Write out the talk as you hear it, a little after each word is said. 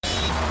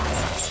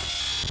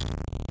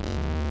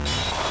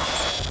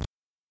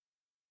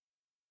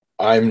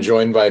I'm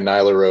joined by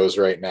Nyla Rose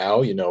right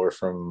now. You know her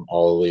from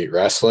All Elite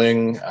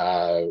Wrestling.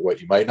 What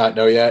you might not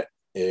know yet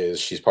is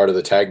she's part of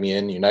the Tag Me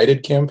In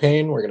United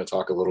campaign. We're going to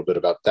talk a little bit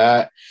about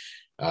that,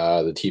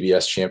 the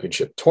TBS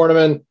Championship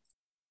Tournament,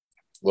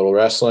 little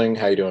wrestling.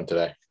 How you doing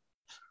today?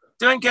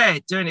 Doing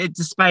good. Doing it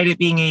despite it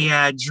being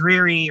a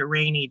dreary,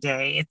 rainy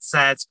day.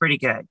 It's pretty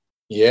good.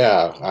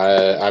 Yeah,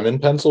 I'm in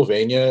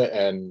Pennsylvania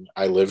and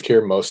I lived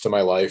here most of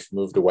my life,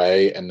 moved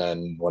away. And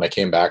then when I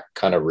came back,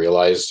 kind of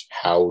realized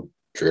how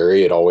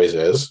dreary it always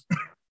is.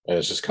 And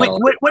it's just kind Wait,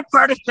 of like, what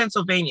part of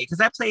Pennsylvania? Because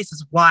that place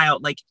is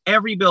wild. Like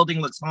every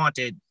building looks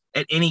haunted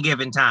at any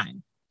given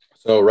time.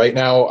 so right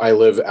now I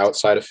live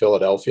outside of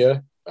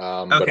Philadelphia.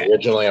 But Okay.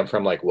 originally I'm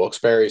from like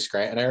Wilkes-Barre,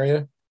 Scranton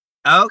area.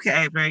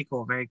 Okay. Very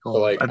cool. Very So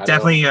cool. like, I've I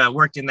don't know. definitely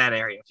worked in that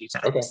area a few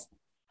Okay. times.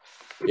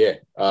 Yeah.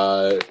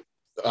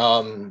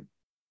 Um,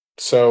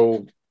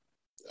 so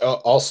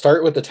I'll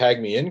start with the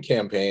Tag Me In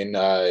campaign.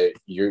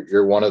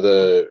 You're one of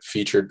the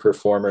featured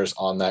performers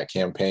on that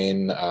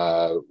campaign.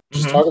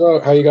 Just hmm talk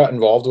about how you got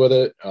involved with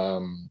it,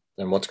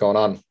 and what's going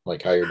on,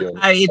 like how you're doing.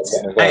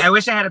 I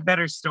wish I had a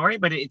better story,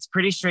 but it's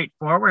pretty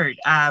straightforward.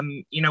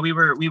 We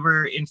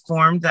were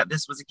informed that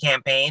this was a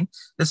campaign.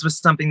 This was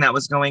something that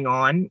was going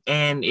on,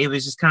 and it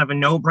was just kind of a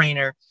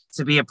no-brainer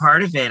to be a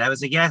part of it. I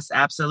was like, yes,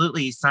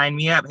 absolutely, sign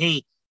me up.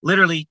 Hey,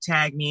 literally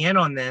tag me in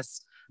on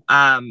this.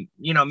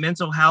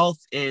 Mental health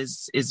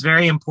is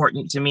very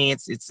important to me.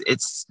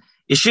 It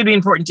should be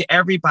important to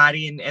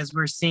everybody. And as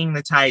we're seeing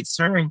the tides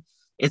turn,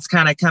 it's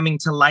kind of coming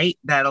to light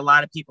that a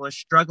lot of people are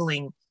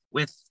struggling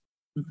with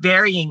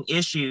varying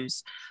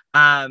issues.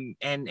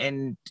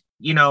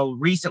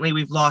 Recently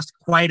we've lost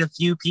quite a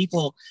few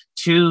people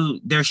to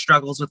their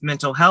struggles with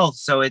mental health.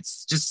 So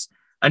it's just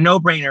a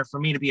no-brainer for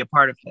me to be a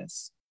part of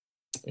this.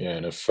 Yeah,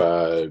 and if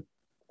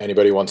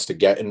anybody wants to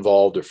get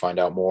involved or find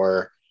out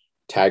more,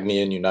 Tag Me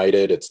In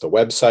United. It's the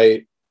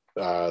website.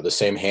 The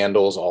same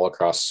handles all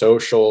across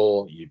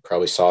social. You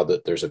probably saw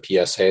that there's a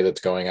PSA that's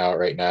going out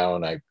right now,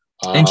 and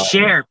And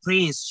share,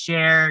 please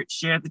share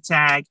the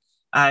tag,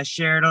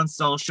 share it on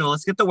social.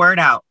 Let's get the word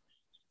out.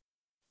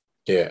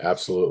 Yeah,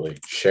 absolutely.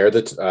 Share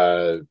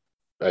the.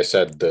 I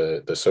said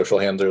the social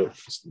handle.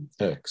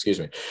 Excuse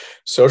me.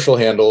 Social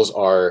handles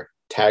are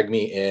Tag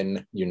Me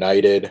In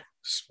United.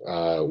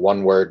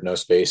 One word, no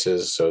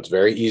spaces. So it's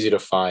very easy to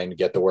find.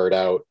 Get the word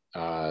out.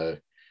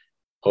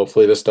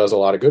 Hopefully this does a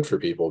lot of good for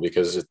people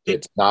because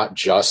it's not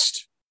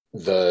just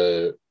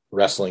the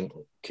wrestling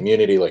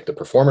community, like the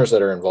performers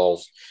that are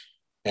involved,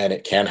 and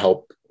it can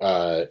help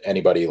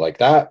anybody like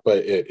that, but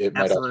it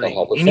might also Absolutely.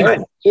 help a Anybody.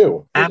 fan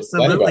too. Anybody.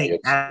 Absolutely.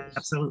 It's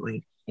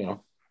Absolutely. you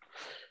know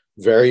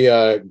very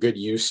good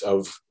use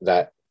of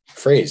that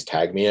phrase,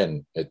 tag me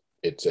in.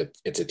 It's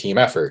a team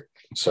effort,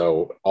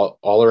 so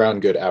all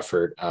around good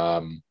effort.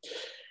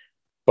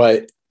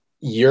 But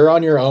you're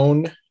on your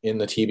own in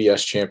the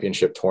TBS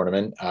Championship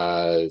Tournament.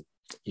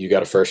 You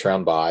got a first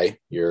round bye.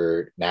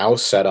 You're now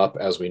set up,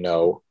 as we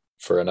know,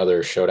 for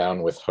another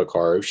showdown with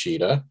Hikaru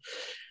Shida.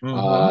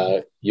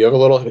 Mm-hmm. You have a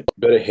little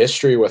bit of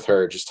history with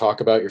her. Just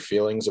talk about your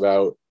feelings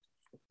about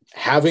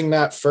having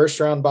that first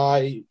round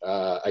bye.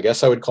 I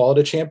guess I would call it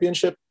a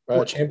champion's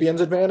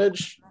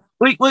advantage.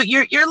 Wait, well,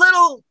 you're a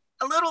little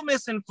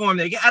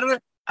misinformed. I don't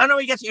know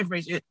where you get your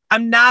information.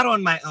 I'm not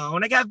on my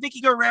own. I got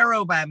Vicky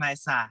Guerrero by my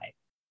side.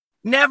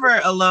 Never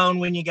alone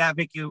when you got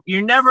Vicky.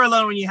 You're never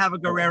alone when you have a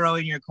Guerrero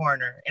in your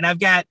corner. And I've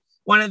got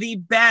one of the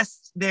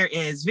best there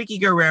is, Vicky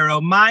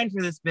Guerrero, mine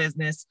for this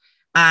business.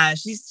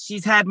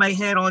 She's had my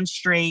head on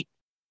straight.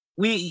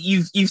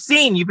 You've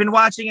seen, you've been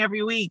watching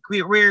every week.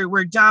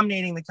 We're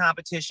dominating the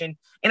competition,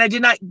 and I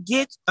did not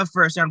get a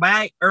first round bye.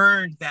 I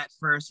earned that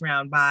first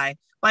round by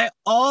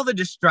all the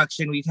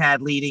destruction we've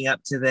had leading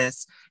up to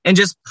this, and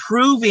just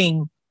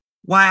proving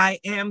why I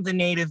am the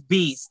native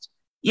beast.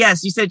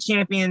 Yes, you said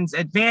champion's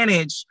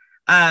advantage.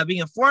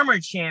 Being a former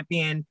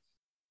champion,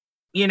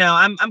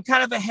 I'm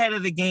kind of ahead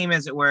of the game,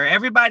 as it were.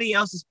 Everybody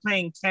else is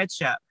playing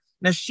catch up.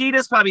 Now,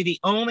 Sheeta's probably the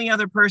only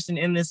other person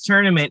in this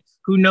tournament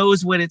who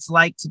knows what it's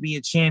like to be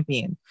a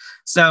champion.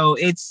 So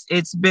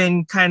it's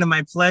been kind of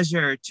my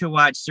pleasure to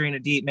watch Serena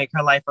Deeb make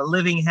her life a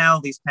living hell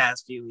these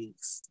past few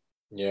weeks.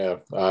 Yeah,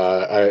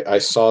 I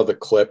saw the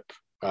clip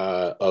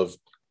of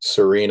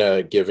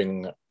Serena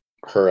giving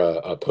her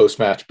a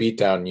post-match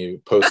beatdown.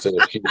 You posted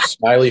a few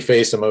smiley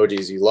face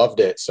emojis. You loved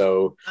it.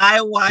 So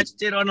I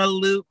watched it on a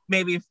loop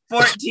maybe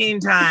 14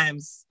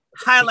 times.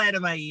 Highlight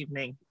of my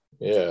evening.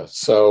 yeah,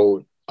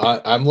 so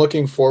I'm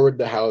looking forward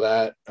to how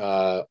that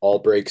all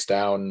breaks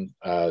down.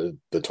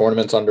 The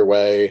tournament's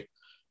underway.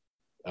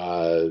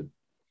 I'll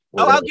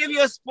give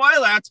you a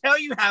spoiler. I'll tell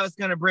you how it's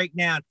going to break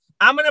down.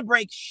 I'm going to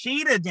break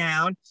Sheeta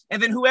down,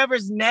 and then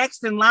whoever's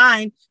next in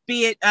line,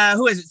 be it,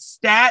 who is it,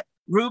 Stat,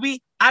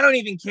 Ruby, I don't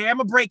even care. I'm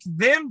going to break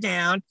them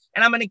down,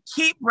 and I'm going to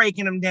keep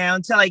breaking them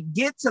down till I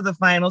get to the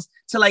finals,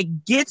 till I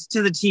get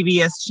to the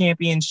TBS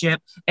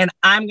championship, and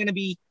I'm going to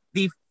be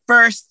the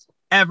first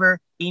ever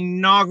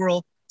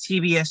inaugural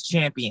TBS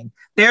champion.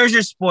 There's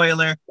your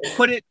spoiler.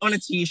 Put it on a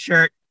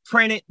t-shirt,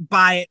 print it,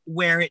 buy it,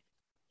 wear it,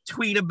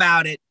 tweet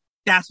about it.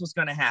 That's what's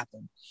going to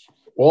happen.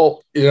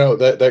 Well,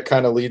 that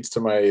kind of leads to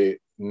my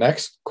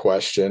next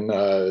question.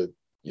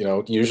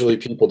 Usually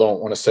people don't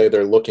want to say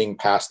they're looking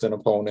past an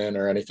opponent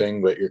or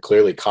anything, but you're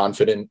clearly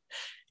confident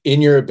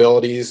in your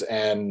abilities.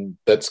 And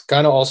that's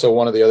kind of also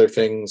one of the other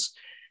things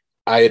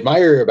I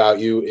admire about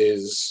you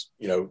is,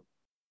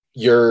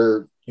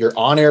 your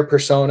on-air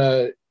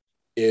persona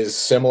is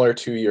similar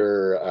to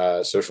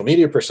your social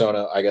media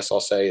persona. I guess I'll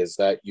say is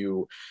that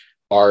you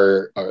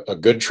are a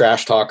good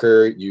trash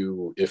talker.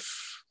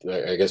 If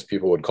I guess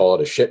people would call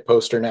it a shit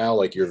poster now,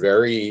 like you're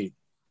very,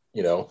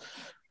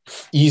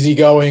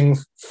 easygoing,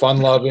 fun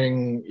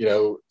loving,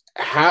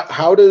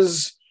 how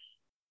does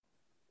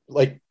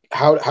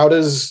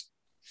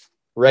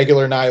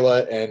regular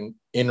Nyla and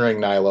in-ring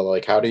Nyla,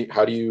 like how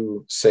do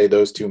you say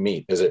those two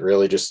meet? Is it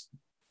really just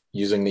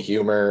using the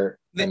humor?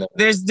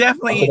 There's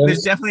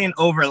definitely an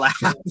overlap.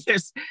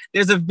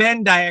 There's a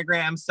Venn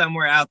diagram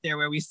somewhere out there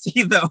where we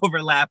see the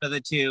overlap of the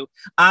two.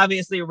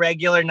 Obviously,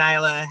 regular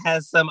Nyla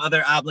has some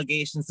other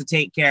obligations to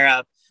take care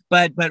of,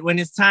 but when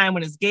it's time,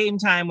 when it's game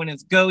time, when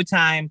it's go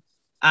time,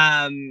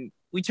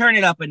 we turn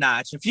it up a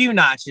notch, a few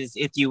notches,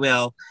 if you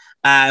will.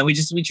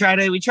 We try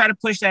to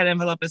push that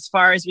envelope as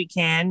far as we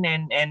can,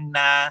 and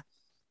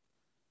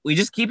we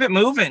just keep it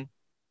moving.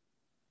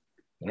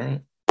 All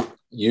right.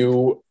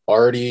 You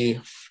already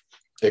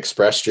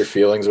expressed your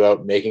feelings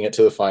about making it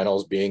to the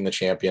finals, being the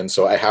champion.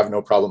 So I have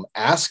no problem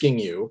asking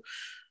you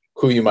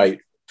who you might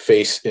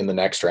face in the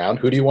next round.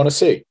 Who do you want to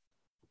see?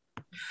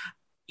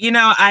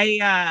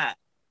 I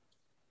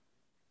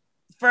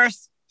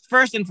first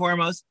and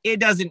foremost, it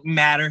doesn't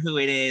matter who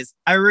it is.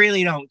 I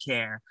really don't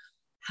care.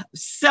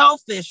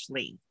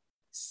 Selfishly,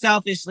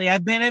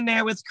 I've been in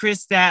there with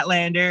Kris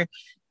Statlander,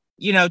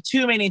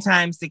 too many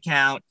times to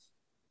count.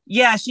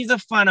 Yeah, she's a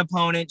fun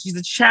opponent. She's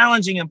a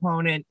challenging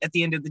opponent at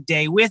the end of the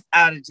day,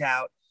 without a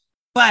doubt.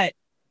 But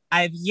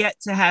I've yet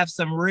to have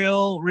some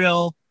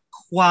real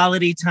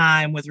quality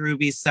time with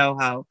Ruby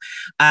Soho.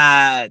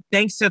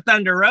 Thanks to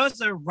Thunder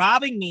Rosa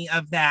robbing me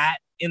of that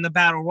in the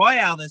Battle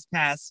Royale this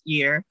past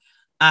year.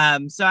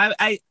 So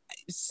I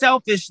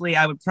selfishly,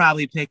 I would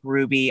probably pick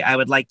Ruby. I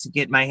would like to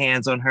get my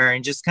hands on her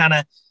and just kind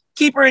of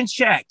keep her in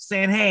check,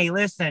 saying, hey,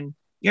 listen,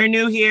 you're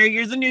new here.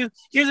 You're the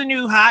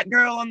new hot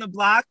girl on the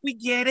block. We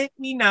get it.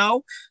 We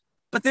know.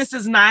 But this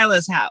is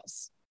Nyla's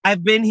house.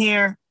 I've been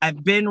here.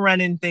 I've been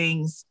running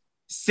things.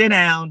 Sit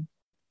down.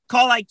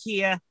 Call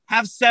IKEA.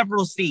 Have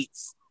several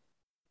seats.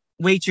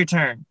 Wait your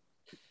turn.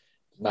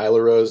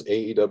 Nyla Rose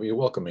AEW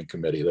Welcoming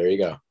Committee. There you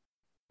go.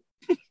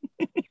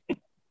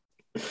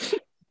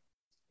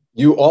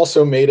 You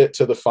also made it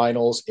to the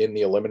finals in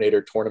the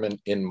Eliminator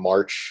tournament in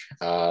March.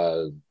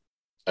 I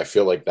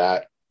feel like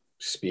that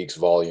speaks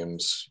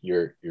volumes.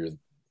 You're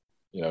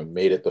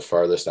made it the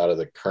farthest out of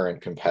the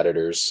current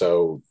competitors.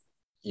 So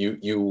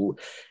you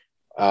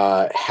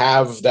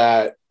have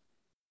that,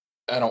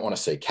 I don't want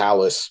to say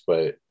callous,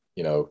 but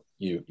you know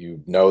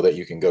that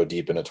you can go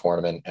deep in a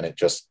tournament and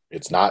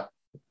it's not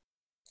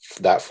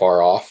that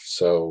far off.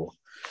 So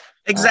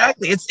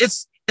exactly.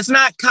 It's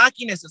not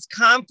cockiness, it's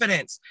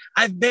confidence.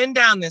 I've been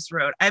down this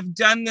road. I've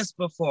done this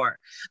before.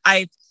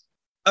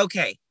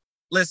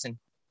 Listen,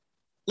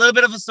 a little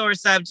bit of a sore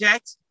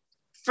subject.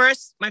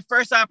 My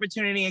first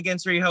opportunity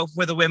against Riho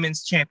for the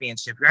women's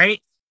championship,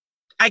 right?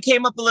 I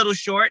came up a little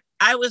short.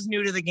 I was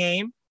new to the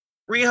game.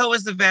 Riho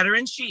was the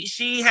veteran.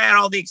 She had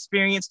all the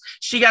experience.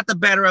 She got the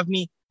better of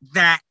me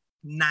that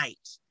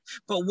night.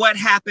 But what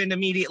happened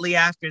immediately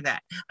after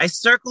that? I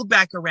circled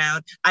back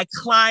around. I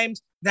climbed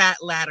that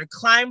ladder,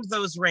 climbed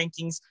those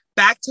rankings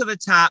back to the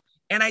top,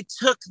 and I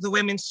took the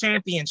women's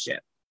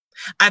championship.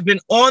 I've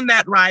been on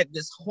that ride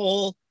this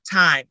whole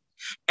time.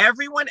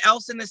 Everyone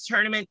else in this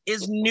tournament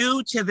is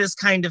new to this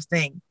kind of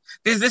thing.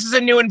 This is a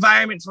new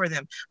environment for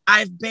them.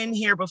 I've been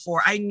here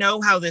before. I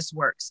know how this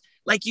works.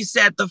 Like you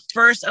said, the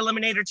first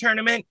Eliminator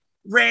tournament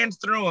ran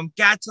through them,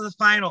 got to the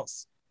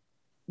finals.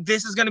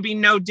 This is going to be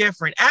no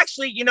different.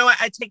 Actually, you know what?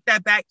 I take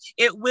that back.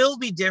 It will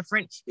be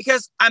different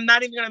because I'm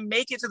not even going to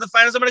make it to the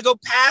finals. I'm going to go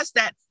past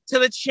that to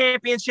the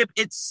championship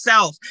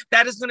itself.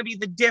 That is going to be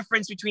the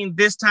difference between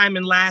this time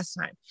and last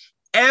time.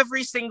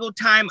 Every single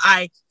time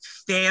I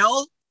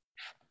fail,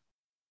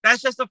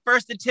 that's just the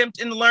first attempt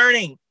in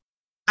learning.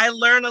 I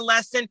learn a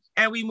lesson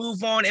and we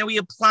move on and we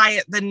apply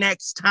it the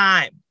next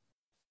time.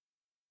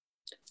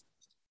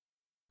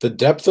 The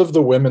depth of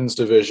the women's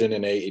division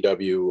in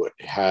AEW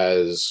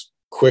has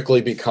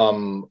quickly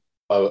become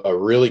a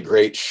really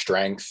great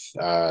strength.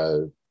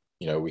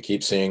 We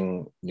keep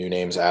seeing new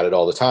names added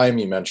all the time.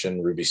 You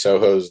mentioned Ruby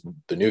Soho's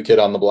the new kid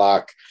on the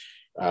block.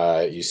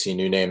 You see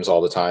new names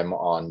all the time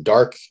on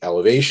Dark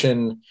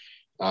Elevation.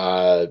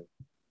 What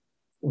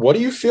do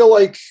you feel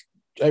like?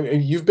 I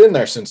mean, you've been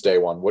there since day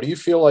one. What do you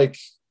feel like,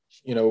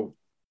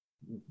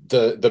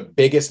 the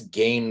biggest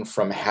gain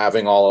from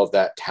having all of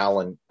that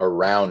talent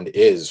around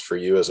is for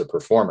you as a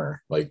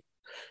performer? Like,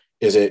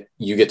 is it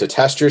you get to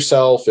test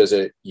yourself? Is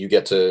it you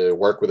get to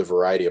work with a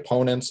variety of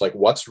opponents? Like,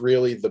 what's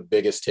really the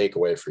biggest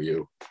takeaway for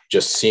you,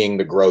 just seeing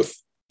the growth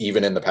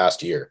even in the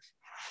past year?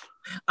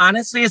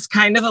 Honestly, it's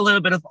kind of a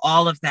little bit of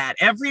all of that.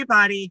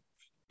 Everybody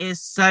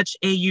is such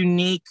a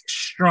unique,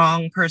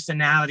 strong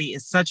personality.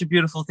 It's such a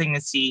beautiful thing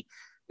to see.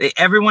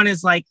 Everyone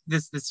is like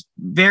this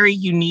very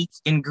unique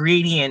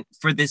ingredient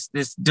for this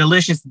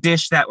delicious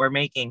dish that we're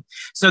making.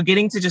 So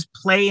getting to just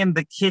play in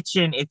the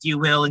kitchen, if you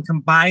will, and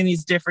combine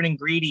these different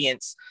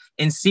ingredients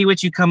and see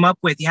what you come up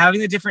with. You're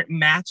having the different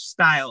match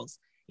styles.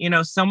 You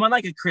know, someone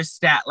like a Chris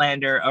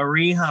Statlander, a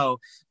Riho,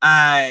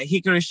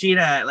 Hikaru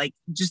Shida, like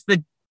just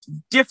the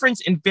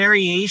difference in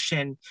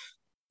variation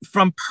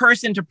from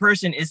person to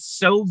person is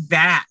so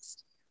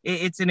vast.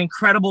 It's an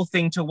incredible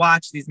thing to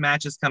watch these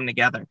matches come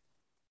together.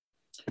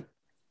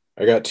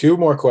 I got two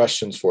more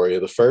questions for you.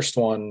 The first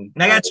one,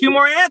 and I got two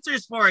more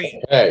answers for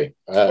you. Hey,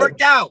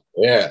 worked out.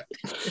 Yeah.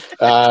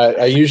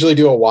 I usually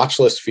do a watch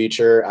list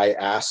feature. I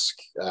ask,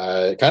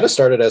 kind of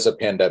started as a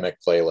pandemic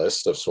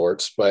playlist of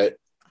sorts, but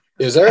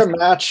is there a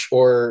match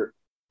or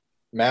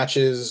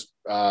matches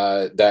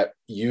that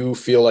you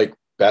feel like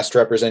best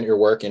represent your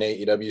work in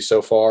AEW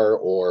so far,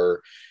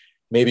 or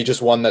maybe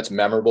just one that's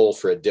memorable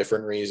for a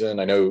different reason?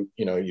 I know,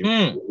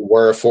 you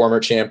were a former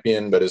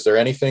champion, but is there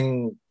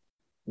anything,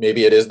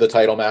 maybe it is the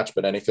title match,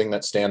 but anything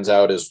that stands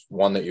out as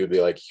one that you would be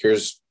like,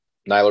 here's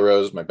Nyla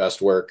Rose, my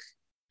best work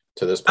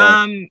to this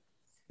point?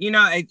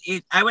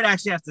 I would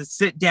actually have to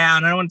sit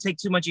down. I don't want to take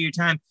too much of your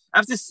time. I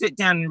have to sit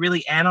down and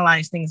really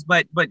analyze things,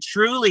 but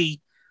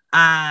truly,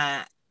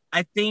 I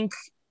think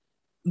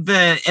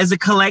as a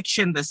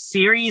collection, the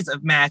series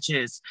of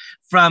matches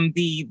from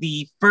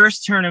the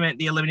first tournament,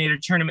 the Eliminator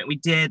tournament we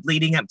did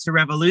leading up to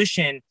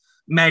Revolution,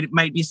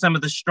 might be some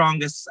of the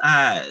strongest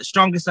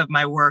of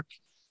my work.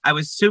 I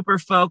was super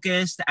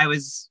focused. I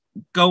was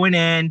going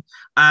in.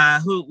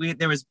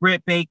 There was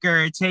Britt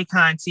Baker, Tay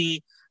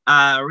Conti,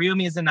 Ryo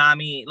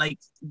Mizunami. Like,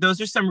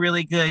 those are some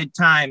really good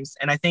times.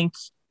 And I think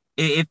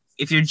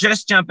if you're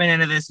just jumping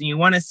into this and you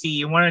want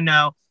to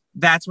know,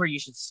 that's where you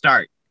should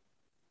start.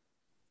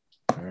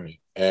 All right.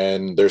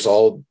 And there's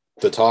all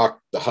the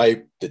talk, the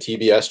hype, the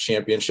TBS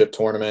championship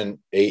tournament.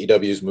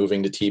 AEW is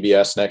moving to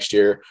TBS next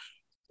year.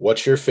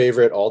 What's your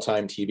favorite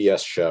all-time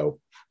TBS show?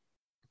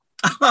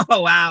 Oh,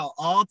 wow.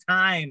 All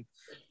time.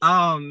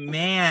 Oh,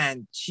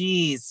 man.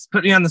 Jeez.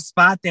 Put me on the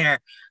spot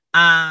there.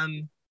 I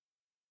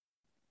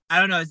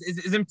don't know.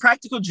 Is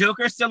Impractical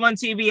Joker still on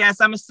TBS?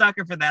 I'm a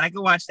sucker for that. I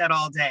could watch that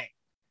all day.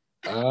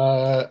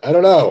 I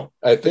don't know.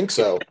 I think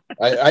so.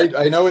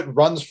 I know it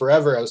runs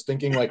forever. I was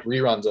thinking like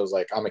reruns. I was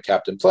like, I'm a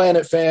Captain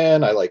Planet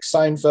fan. I like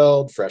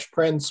Seinfeld. Fresh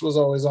Prince was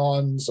always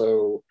on.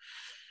 So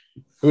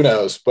who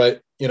knows?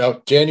 But,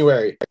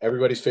 January,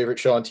 everybody's favorite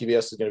show on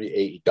TBS is going to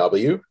be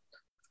AEW.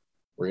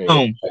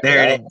 Boom,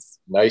 there it is.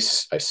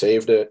 Nice. I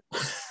saved it.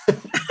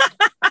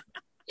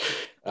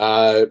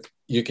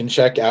 You can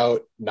check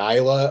out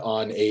Nyla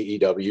on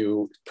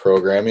AEW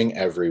programming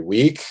every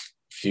week.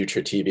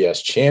 Future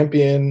TBS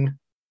champion.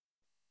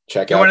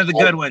 Check out one of the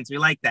good ones. We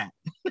like that.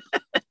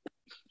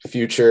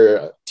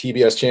 Future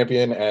TBS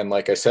champion. And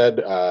like I said,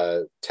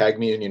 Tag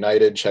Me in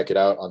United. Check it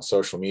out on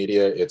social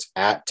media. It's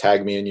at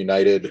Tag Me in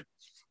United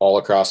all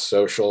across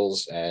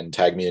socials, and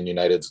Tag Me in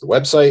United's the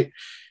website.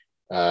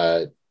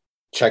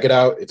 Check it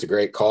out. It's a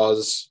great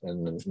cause.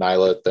 And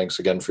Nyla, thanks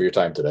again for your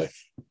time today.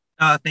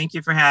 Thank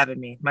you for having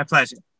me. My pleasure.